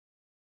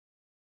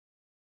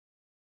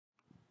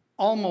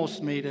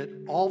almost made it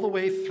all the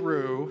way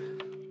through.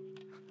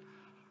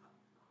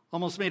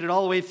 Almost made it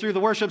all the way through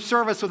the worship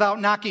service without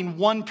knocking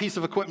one piece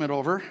of equipment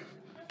over.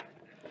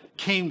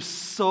 Came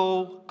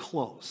so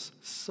close,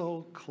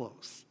 so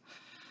close.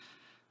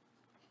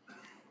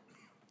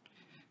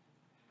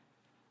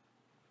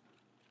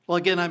 Well,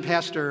 again, I'm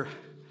Pastor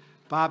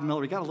Bob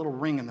Miller. We got a little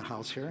ring in the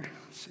house here.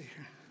 Let's see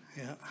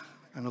here. Yeah,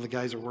 I know the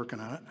guys are working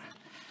on it.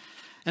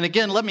 And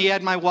again, let me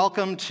add my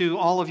welcome to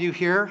all of you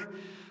here.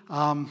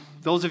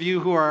 Those of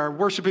you who are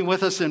worshiping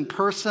with us in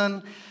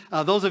person,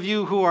 those of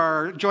you who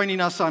are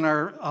joining us on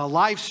our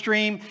live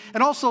stream,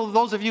 and also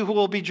those of you who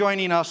will be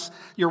joining us,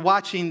 you're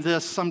watching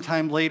this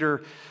sometime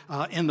later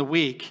in the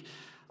week.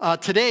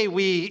 Today,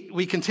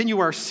 we continue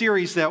our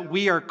series that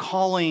we are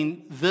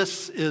calling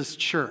This is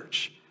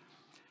Church.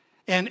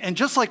 And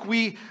just like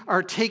we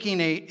are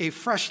taking a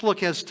fresh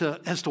look as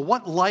to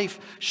what life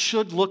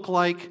should look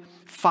like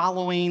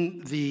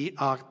following the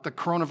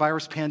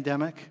coronavirus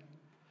pandemic,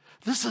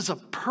 this is a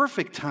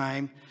perfect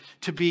time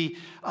to be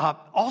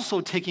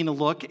also taking a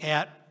look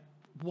at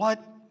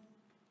what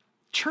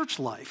church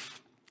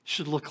life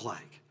should look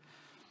like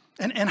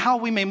and how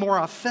we may more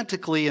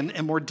authentically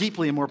and more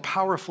deeply and more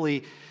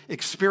powerfully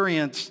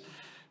experience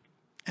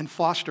and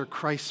foster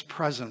Christ's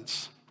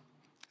presence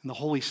and the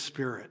Holy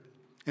Spirit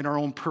in our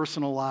own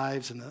personal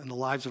lives and in the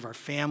lives of our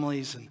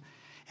families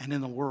and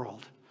in the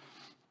world.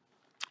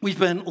 We've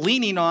been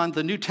leaning on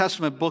the New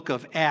Testament book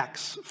of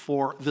Acts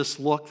for this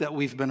look that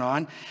we've been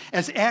on,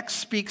 as Acts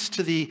speaks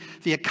to the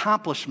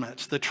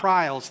accomplishments, the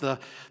trials, the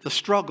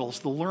struggles,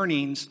 the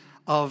learnings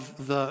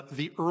of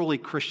the early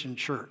Christian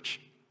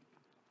church.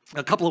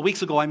 A couple of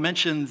weeks ago, I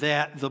mentioned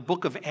that the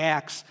book of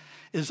Acts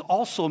is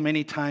also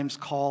many times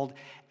called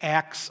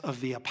Acts of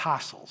the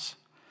Apostles.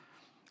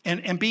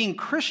 And being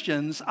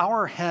Christians,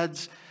 our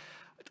heads,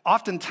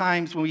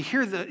 oftentimes when we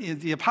hear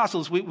the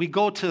apostles, we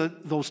go to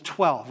those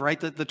 12, right?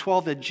 The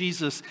 12 that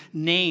Jesus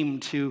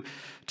named to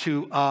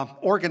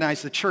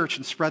organize the church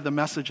and spread the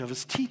message of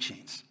his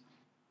teachings.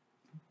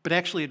 But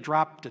actually it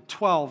dropped to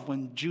 12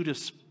 when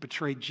Judas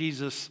betrayed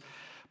Jesus.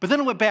 But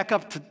then it went back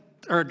up to,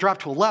 or it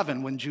dropped to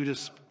 11 when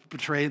Judas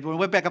betrayed. It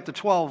went back up to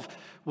 12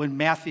 when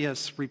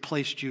Matthias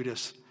replaced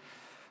Judas.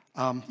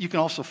 You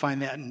can also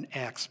find that in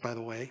Acts, by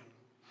the way.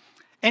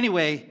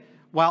 Anyway,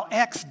 while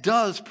Acts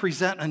does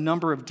present a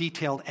number of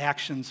detailed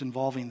actions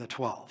involving the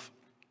 12,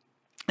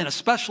 and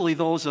especially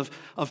those of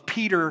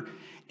Peter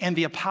and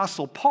the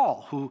Apostle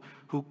Paul,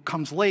 who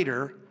comes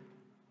later,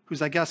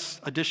 whose, I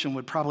guess, addition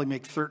would probably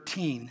make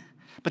 13,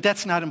 but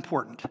that's not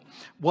important.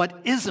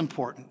 What is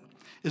important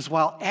is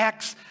while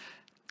Acts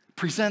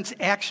presents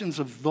actions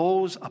of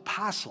those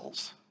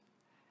apostles,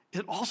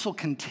 it also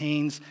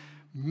contains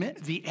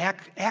the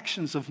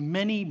actions of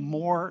many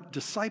more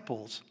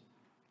disciples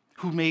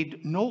who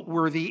made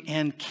noteworthy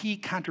and key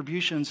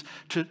contributions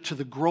to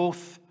the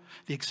growth,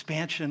 the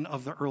expansion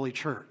of the early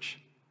church.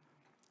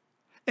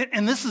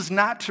 And this is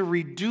not to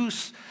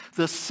reduce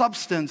the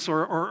substance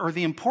or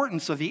the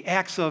importance of the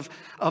acts of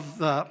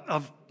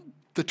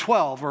the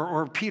 12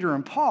 or Peter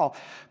and Paul,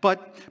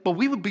 but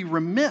we would be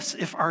remiss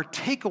if our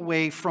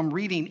takeaway from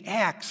reading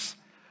Acts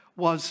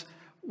was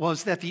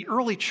that the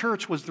early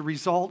church was the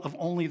result of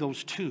only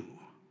those 2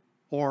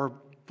 or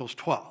those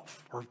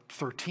 12 or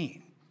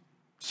 13.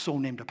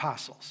 So-named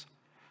apostles.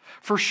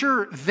 For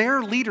sure,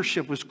 their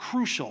leadership was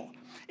crucial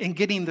in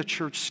getting the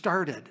church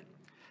started,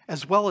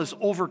 as well as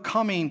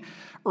overcoming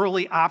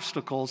early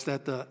obstacles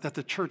that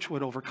the church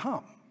would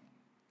overcome.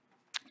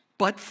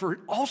 But for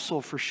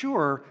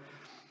sure,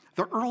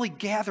 the early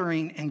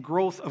gathering and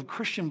growth of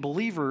Christian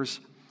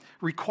believers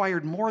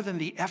required more than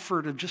the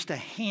effort of just a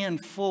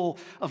handful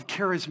of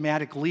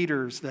charismatic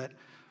leaders that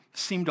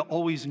seemed to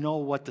always know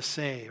what to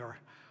say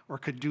or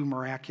could do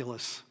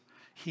miraculous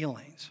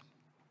healings.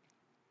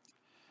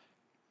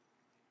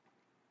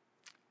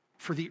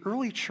 For the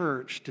early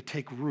church to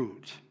take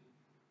root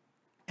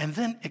and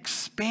then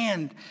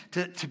expand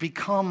to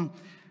become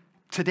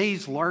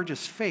today's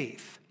largest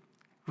faith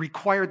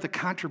required the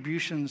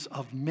contributions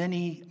of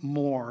many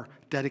more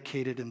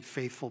dedicated and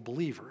faithful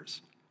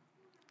believers.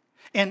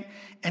 And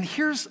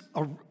here's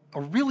a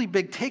really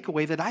big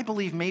takeaway that I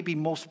believe may be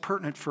most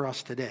pertinent for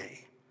us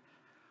today.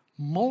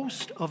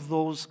 Most of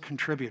those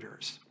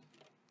contributors,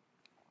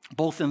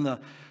 both in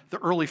the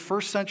early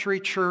first century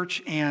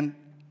church and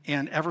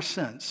ever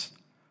since,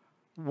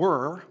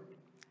 were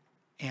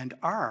and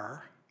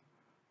are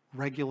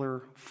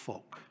regular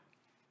folk.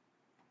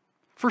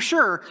 For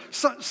sure,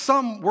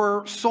 some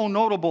were so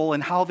notable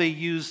in how they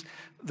used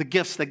the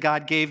gifts that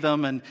God gave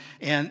them and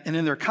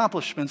in their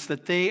accomplishments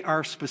that they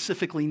are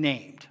specifically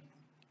named,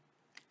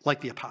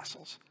 like the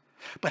apostles.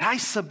 But I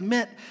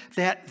submit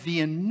that the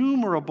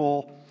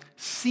innumerable,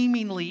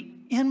 seemingly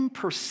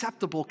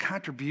imperceptible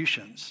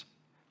contributions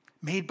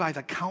made by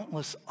the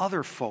countless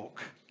other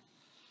folk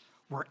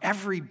were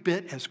every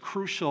bit as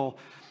crucial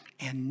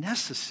and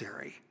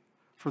necessary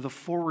for the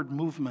forward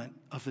movement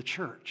of the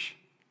church.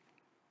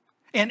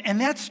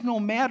 And that's no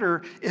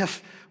matter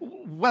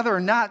whether or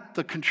not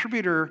the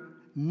contributor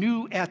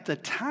knew at the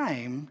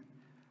time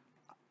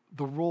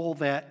the role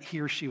that he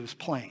or she was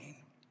playing.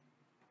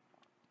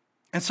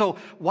 And so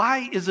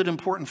why is it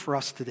important for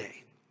us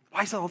today?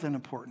 Why is all that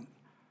important?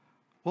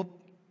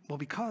 Well,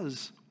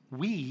 because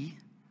we,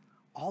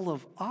 all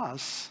of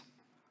us,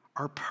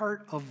 are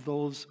part of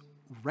those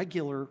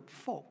regular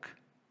folk.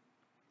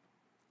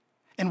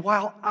 And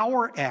while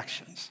our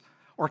actions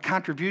or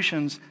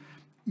contributions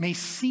may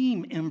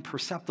seem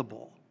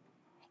imperceptible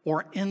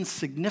or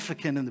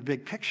insignificant in the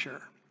big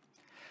picture,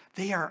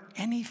 they are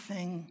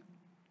anything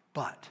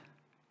but.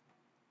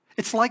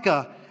 It's like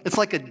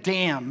a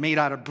dam made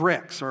out of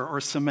bricks or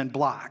cement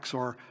blocks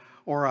or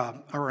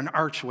an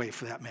archway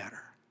for that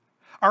matter.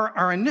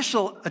 Our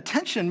initial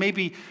attention may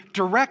be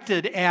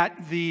directed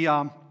at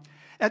the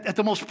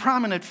most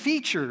prominent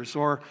features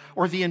or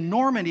the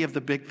enormity of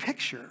the big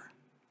picture.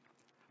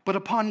 But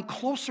upon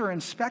closer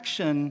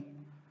inspection,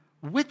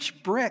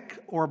 which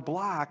brick or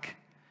block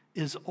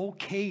is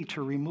okay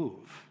to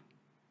remove?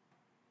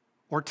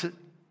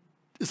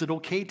 Is it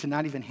okay to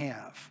not even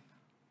have?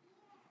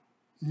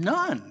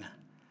 None.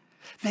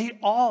 They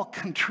all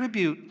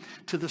contribute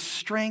to the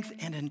strength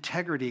and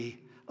integrity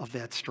of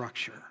that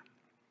structure.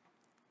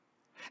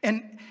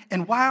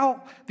 And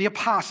while the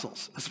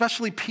apostles,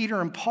 especially Peter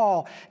and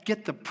Paul,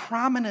 get the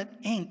prominent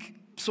ink,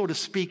 so to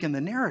speak, in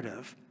the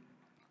narrative,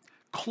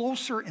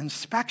 closer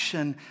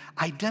inspection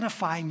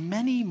identify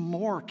many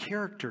more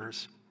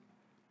characters,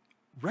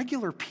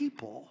 regular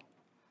people,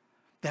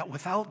 that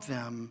without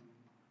them,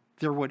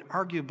 there would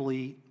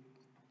arguably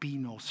be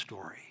no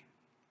story.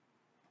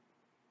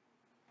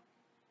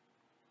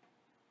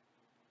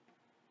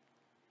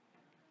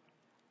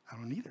 I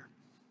don't either.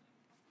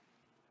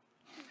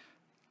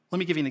 Let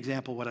me give you an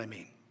example of what I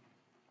mean.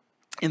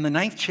 In the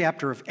 9th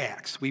chapter of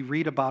Acts, we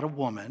read about a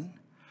woman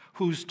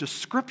whose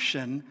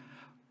description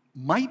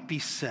might be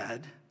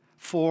said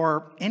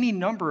for any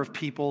number of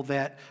people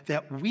that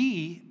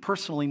we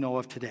personally know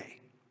of today.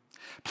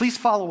 Please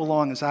follow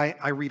along as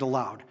I read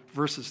aloud,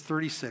 verses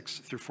 36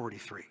 through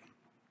 43.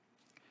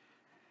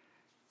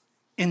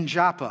 In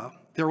Joppa,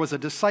 there was a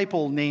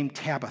disciple named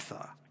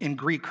Tabitha. In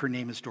Greek, her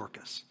name is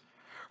Dorcas.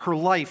 Her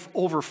life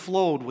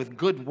overflowed with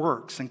good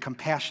works and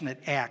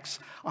compassionate acts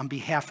on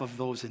behalf of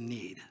those in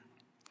need.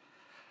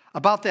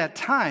 About that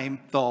time,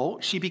 though,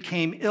 she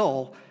became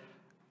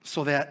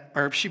so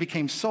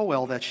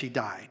ill that she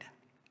died.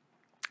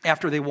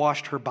 After they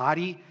washed her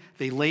body,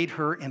 they laid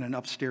her in an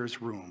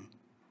upstairs room.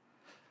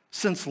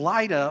 Since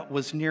Lydda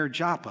was near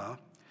Joppa,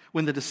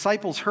 when the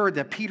disciples heard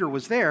that Peter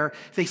was there,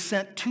 they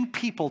sent 2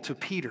 people to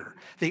Peter.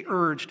 They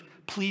urged,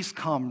 "Please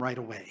come right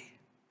away."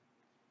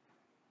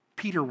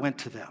 Peter went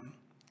to them.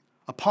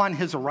 Upon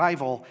his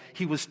arrival,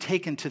 he was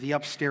taken to the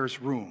upstairs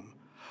room.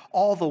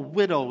 All the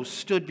widows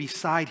stood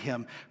beside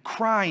him,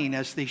 crying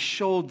as they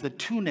showed the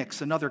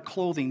tunics and other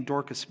clothing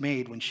Dorcas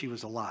made when she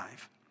was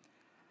alive.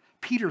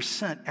 Peter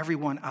sent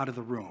everyone out of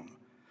the room,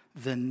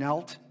 then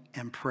knelt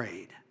and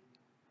prayed.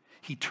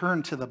 He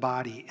turned to the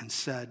body and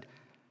said,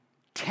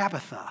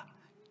 "Tabitha,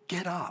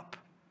 get up."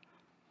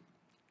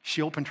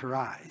 She opened her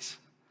eyes,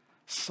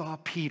 saw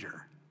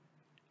Peter,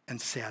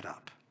 and sat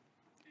up.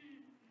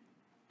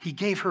 He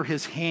gave her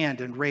his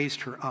hand and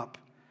raised her up.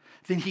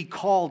 Then he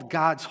called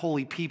God's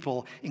holy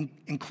people,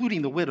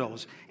 including the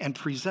widows, and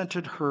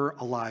presented her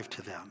alive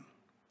to them.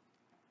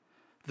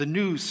 The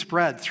news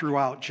spread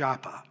throughout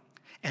Joppa,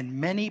 and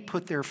many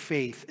put their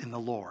faith in the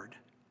Lord.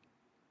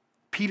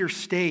 Peter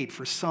stayed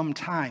for some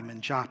time in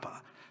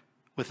Joppa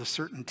with a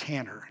certain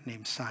tanner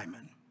named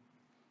Simon.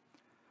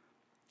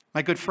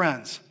 My good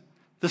friends,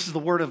 this is the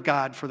word of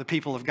God for the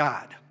people of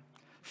God.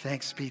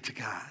 Thanks be to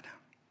God.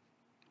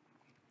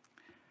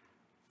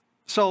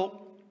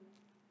 So,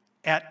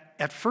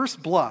 at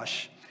first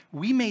blush,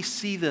 we may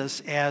see this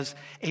as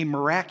a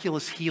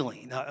miraculous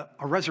healing, a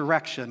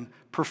resurrection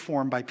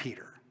performed by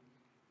Peter.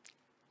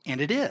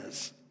 And it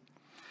is.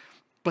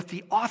 But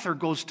the author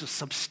goes to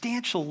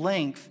substantial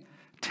length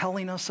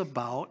telling us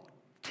about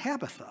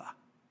Tabitha,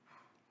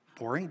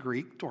 or in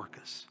Greek,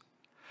 Dorcas.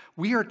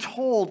 We are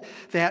told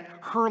that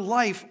her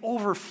life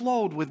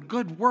overflowed with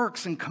good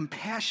works and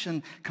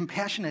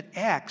compassionate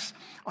acts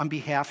on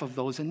behalf of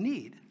those in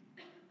need.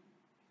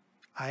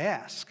 I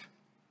ask,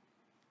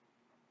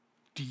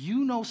 do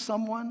you know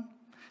someone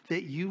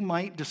that you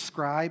might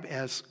describe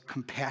as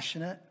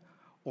compassionate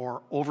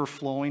or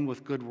overflowing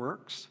with good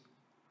works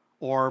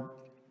or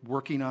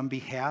working on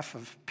behalf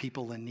of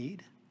people in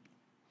need?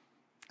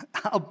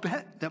 I'll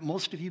bet that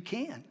most of you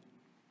can.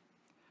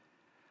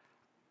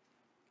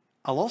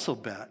 I'll also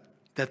bet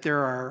that there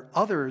are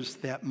others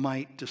that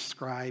might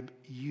describe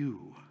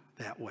you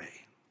that way.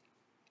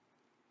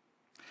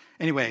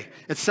 Anyway,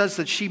 it says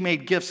that she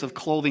made gifts of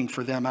clothing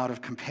for them out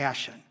of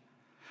compassion.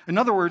 In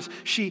other words,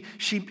 she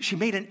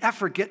made an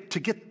effort to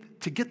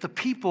get the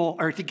people,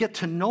 or to get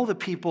to know the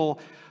people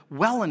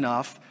well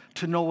enough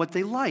to know what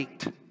they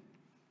liked,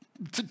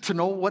 to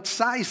know what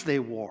size they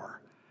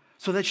wore,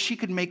 so that she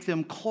could make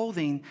them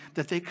clothing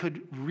that they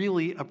could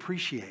really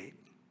appreciate.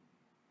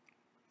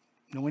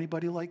 Know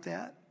anybody like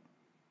that?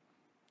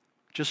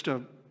 Just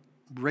a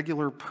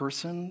regular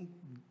person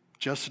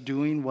just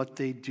doing what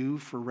they do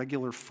for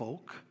regular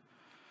folk?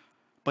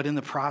 but in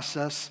the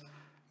process,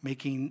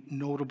 making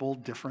notable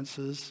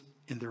differences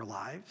in their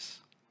lives.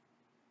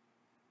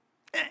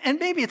 And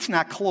maybe it's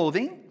not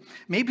clothing.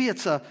 Maybe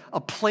it's a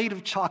plate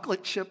of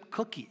chocolate chip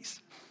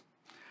cookies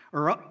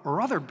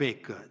or other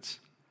baked goods.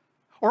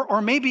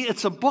 Or maybe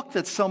it's a book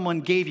that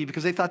someone gave you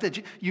because they thought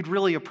that you'd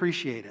really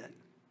appreciate it.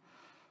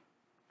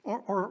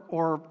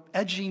 Or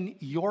edging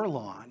your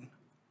lawn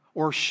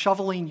or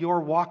shoveling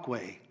your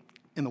walkway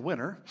in the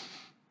winter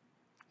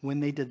when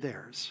they did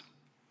theirs.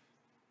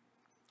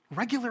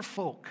 Regular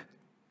folk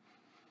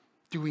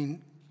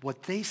doing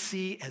what they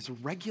see as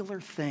regular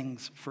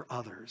things for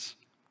others.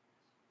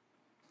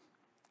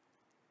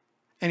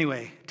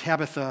 Anyway,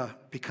 Tabitha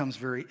becomes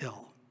very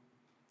ill,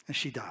 and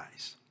she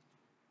dies.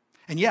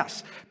 And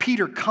yes,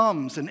 Peter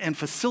comes and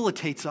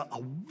facilitates a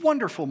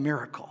wonderful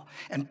miracle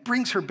and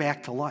brings her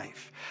back to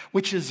life,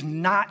 which is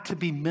not to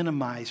be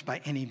minimized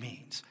by any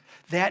means.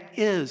 That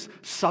is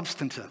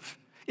substantive,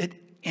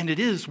 and it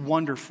is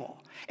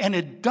wonderful, and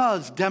it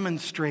does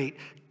demonstrate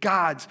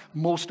God's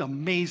most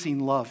amazing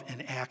love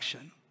in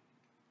action.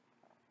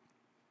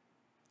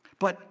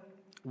 But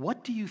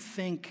what do you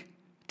think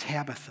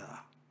Tabitha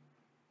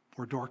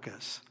or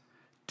Dorcas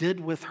did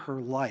with her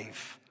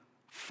life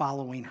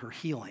following her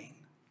healing?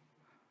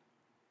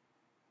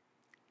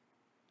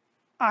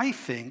 I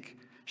think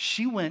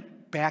she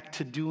went back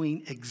to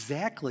doing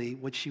exactly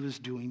what she was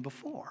doing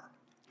before.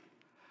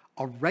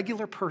 A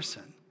regular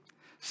person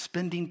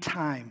spending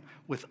time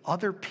with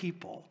other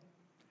people,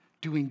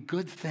 doing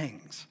good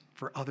things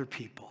for other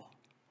people,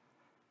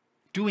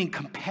 doing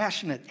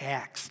compassionate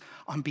acts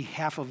on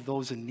behalf of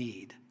those in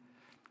need,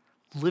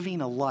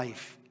 living a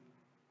life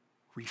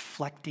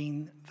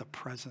reflecting the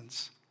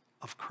presence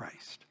of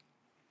Christ.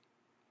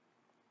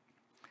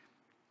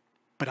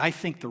 But I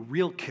think the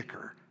real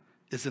kicker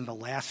is in the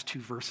last two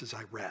verses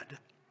I read.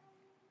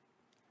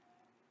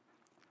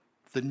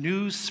 The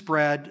news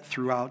spread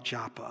throughout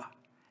Joppa,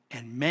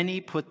 and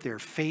many put their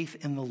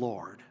faith in the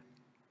Lord,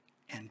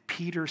 and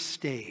Peter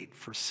stayed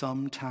for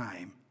some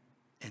time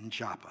in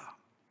Joppa.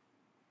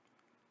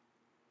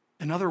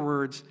 In other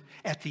words,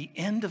 at the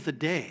end of the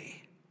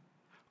day,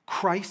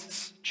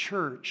 Christ's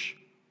church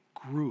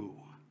grew.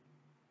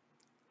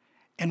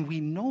 And we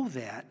know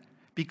that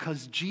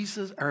because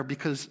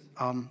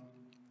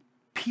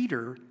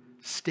Peter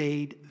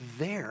stayed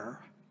there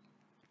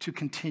to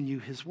continue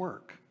his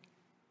work.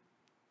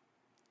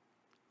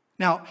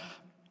 Now,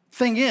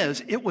 thing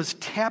is, it was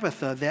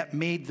Tabitha that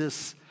made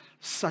this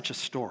such a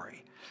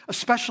story,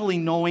 especially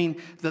knowing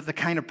that the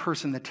kind of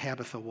person that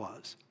Tabitha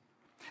was.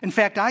 In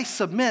fact, I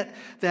submit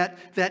that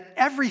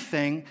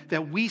everything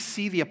that we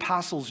see the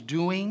apostles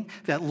doing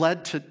that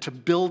led to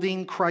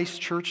building Christ's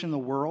church in the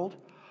world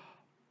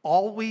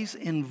always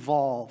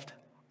involved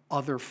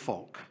other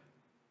folk,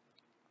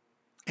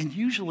 and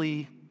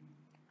usually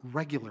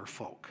regular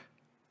folk.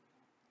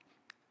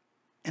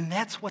 And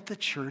that's what the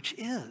church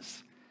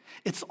is.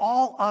 It's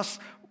all us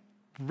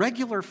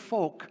regular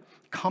folk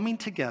coming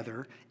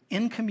together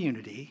in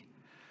community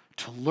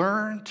to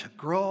learn, to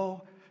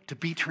grow, to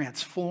be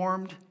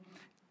transformed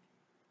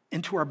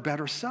into our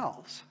better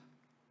selves,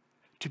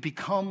 to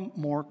become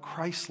more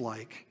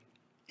Christ-like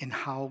in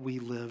how we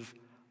live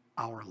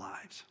our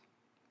lives.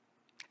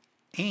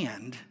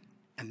 And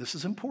this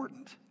is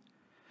important,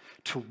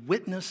 to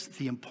witness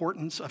the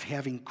importance of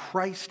having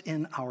Christ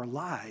in our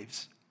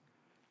lives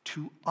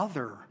to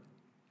other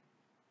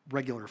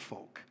regular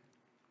folk.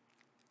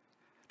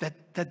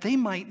 That they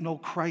might know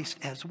Christ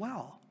as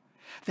well.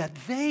 That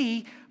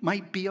they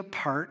might be a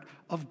part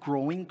of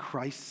growing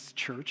Christ's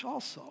church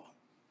also.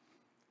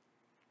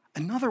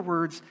 In other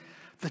words,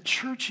 the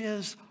church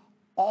is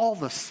all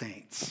the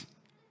saints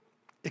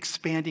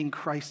expanding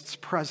Christ's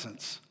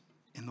presence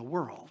in the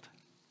world.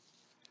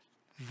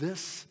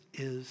 This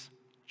is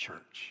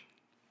church.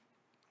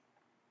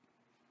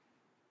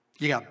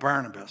 You got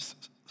Barnabas,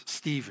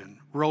 Stephen,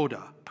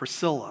 Rhoda,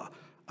 Priscilla,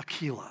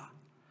 Aquila.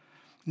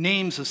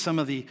 Names of some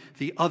of the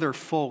other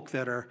folk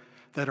that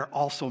are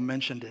also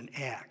mentioned in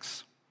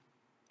Acts.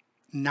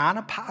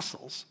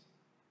 Non-apostles,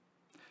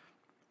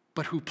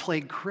 but who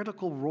played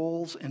critical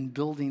roles in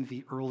building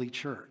the early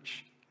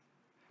church.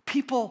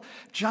 People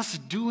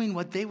just doing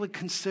what they would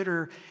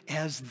consider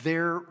as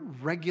their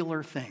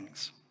regular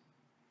things,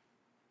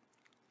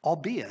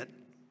 albeit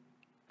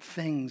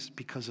things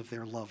because of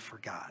their love for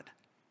God.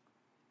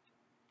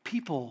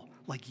 People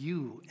like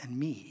you and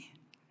me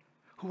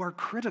who are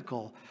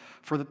critical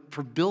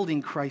for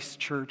building Christ's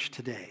church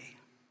today,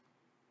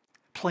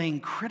 playing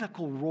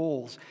critical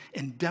roles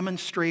in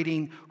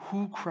demonstrating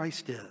who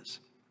Christ is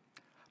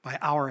by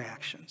our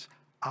actions,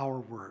 our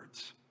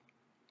words,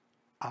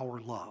 our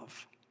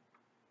love,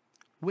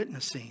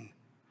 witnessing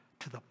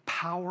to the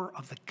power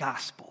of the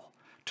gospel,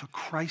 to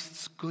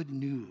Christ's good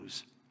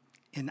news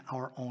in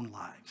our own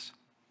lives.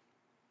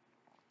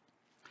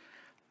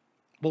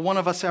 Will one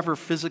of us ever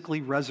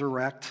physically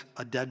resurrect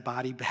a dead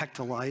body back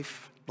to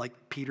life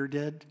like Peter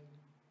did?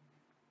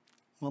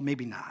 Well,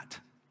 maybe not.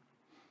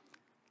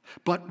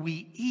 But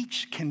we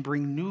each can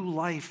bring new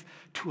life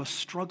to a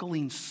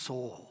struggling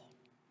soul,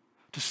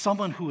 to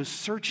someone who is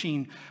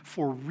searching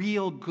for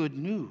real good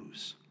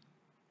news.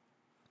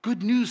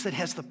 Good news that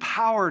has the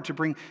power to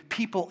bring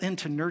people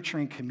into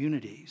nurturing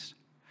communities.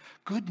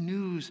 Good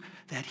news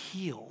that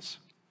heals.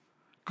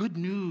 Good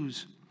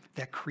news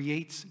that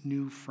creates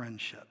new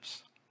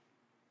friendships.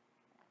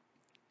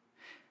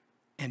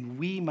 And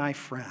we, my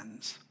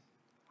friends,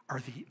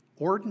 are the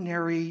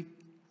ordinary,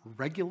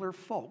 regular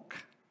folk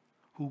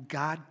who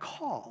God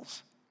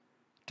calls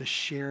to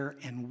share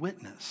and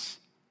witness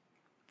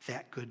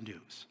that good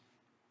news.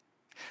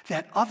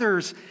 That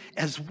others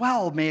as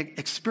well may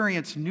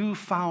experience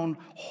newfound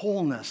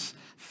wholeness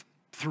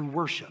through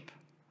worship.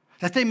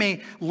 That they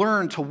may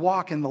learn to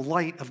walk in the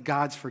light of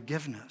God's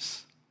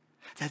forgiveness.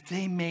 That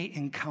they may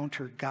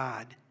encounter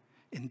God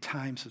in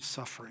times of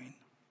suffering.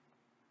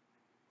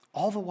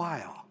 All the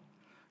while,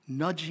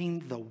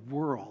 nudging the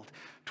world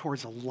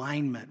towards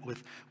alignment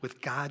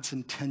with God's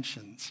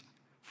intentions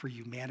for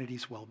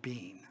humanity's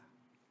well-being.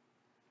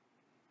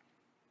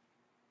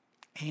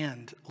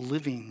 And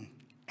living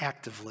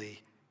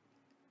actively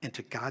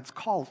into God's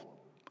call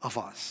of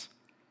us,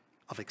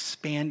 of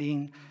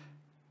expanding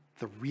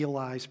the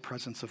realized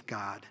presence of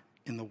God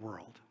in the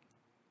world.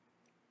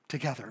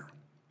 Together,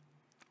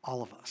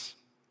 all of us,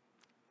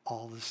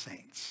 all the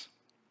saints.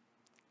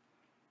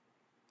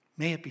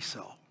 May it be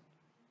so.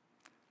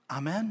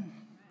 Amen.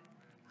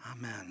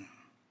 Amen.